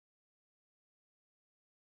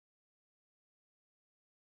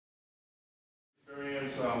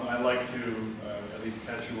I'd like to at least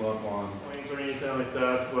catch you up on points or anything like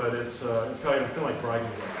that, but it's kind of like bragging.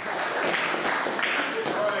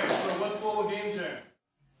 All right, so let's blow a game jam.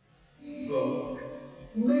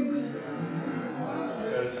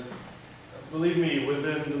 Because believe me,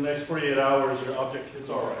 within the next 48 hours, your object hits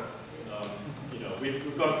all right. You know,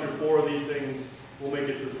 we've gone through 4 of these things. We'll make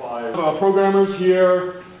it through 5. Programmers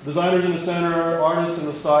here, designers in the center, artists in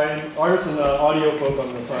the side, artists and audio folk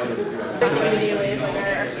on the side. Video is like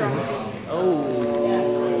our strong suit.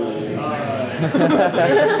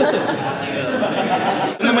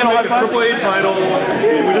 It's in the middle of a AAA title.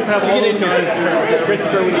 We just have all those guys here.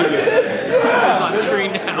 Christopher, we need you. It's on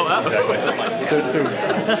screen now. So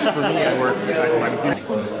for me, it works.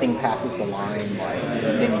 When the thing passes the line, like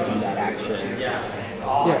then you do that action.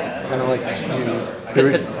 Yeah, kind of like because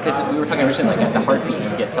we were talking recently, like at the heartbeat, you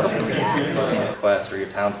get something to react. Quest or your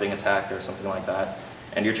town's being attacked or something like that,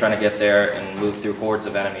 and you're trying to get there and move through hordes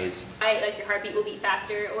of enemies. Like your heartbeat will beat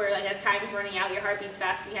faster, or like as time is running out, your heart beats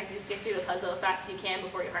faster. You have to just get through the puzzle as fast as you can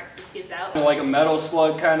before your heart just gives out. Like a metal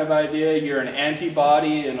slug kind of idea. You're an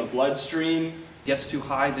antibody in a bloodstream. Gets too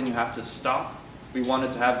high, then you have to stop. We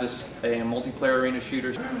wanted to have this a multiplayer arena shooter.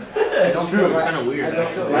 It's true. It's kind of weird.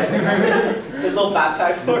 There's no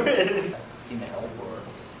backpack for it. Seen the help or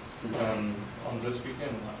On this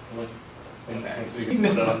weekend,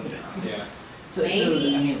 Yeah. so I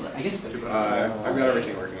mean, I guess. I've got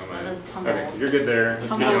everything working on mine. okay, so you're good there. It's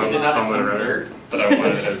Tumble. video Is it on not somewhat a around, but I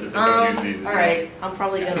wanted to just don't use these. Alright, I'm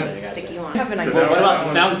probably gonna stick you on. Have an idea. So What about the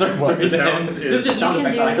sounds? The sounds This is just sound You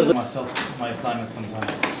can effects. I could do- myself my assignments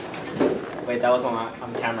sometimes. Wait, that was on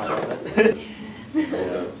camera, wasn't it?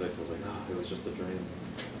 Yeah, it's 6. I was like, it was just a dream.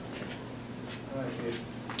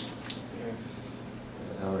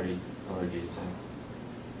 How are you doing?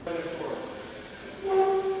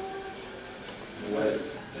 What?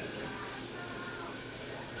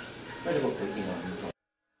 Try to go cooking on.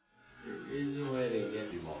 There is a way to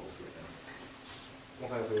get you models right now. What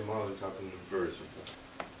kind of model are you talking verse?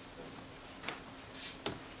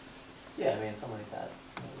 Yeah, I mean, something like that.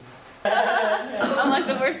 I'm like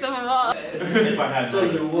the worst of them all. If I had So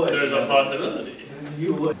you would. There's a possibility.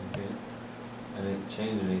 You would. I didn't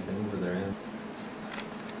change anything for their end.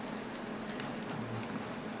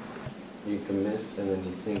 You commit and then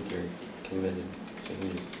you sync your committed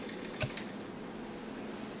changes.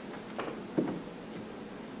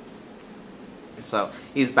 So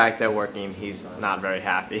he's back there working. He's not very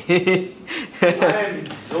happy. I'm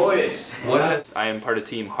joyous. I am part of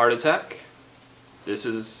Team Heart Attack. This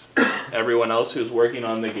is everyone else who's working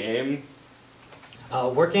on the game.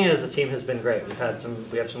 Working as a team has been great. We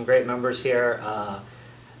have some great members here.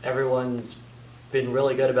 Everyone's been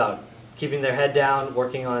really good about keeping their head down,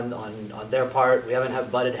 working on their part. We haven't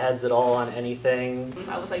had butted heads at all on anything.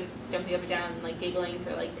 I was like jumping up and down and like giggling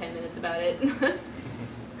for like 10 minutes about it.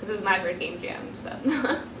 Because this is my first game jam, so.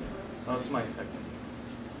 Oh, it's my second.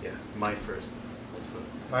 Yeah, my first.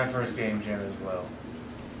 My first game jam as well.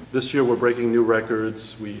 This year we're breaking new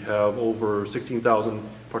records. We have over 16,000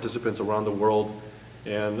 participants around the world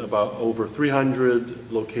and about over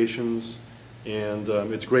 300 locations. And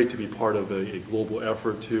it's great to be part of a global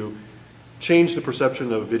effort to change the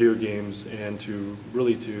perception of video games and to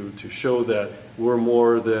really to show that we're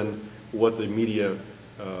more than what the media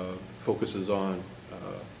focuses on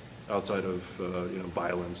outside of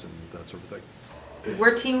violence and that sort of thing.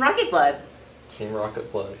 We're Team Rocket Blood. Team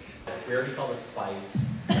Rocket Blood. We already saw the spikes.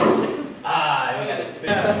 We got to spin.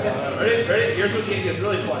 Ready? Ready? Here's what gets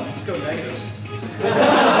really fun. Just go negatives.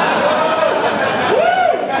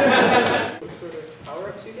 What sort of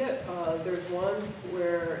power-ups you get? There's one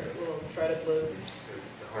where it will try to blow.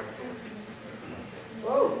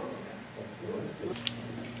 Whoa!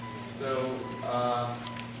 So,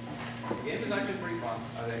 the game is actually pretty fun,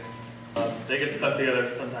 I think. They get stuck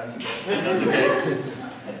together sometimes. That's okay.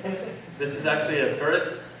 This is actually a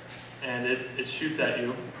turret, and it shoots at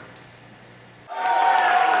you.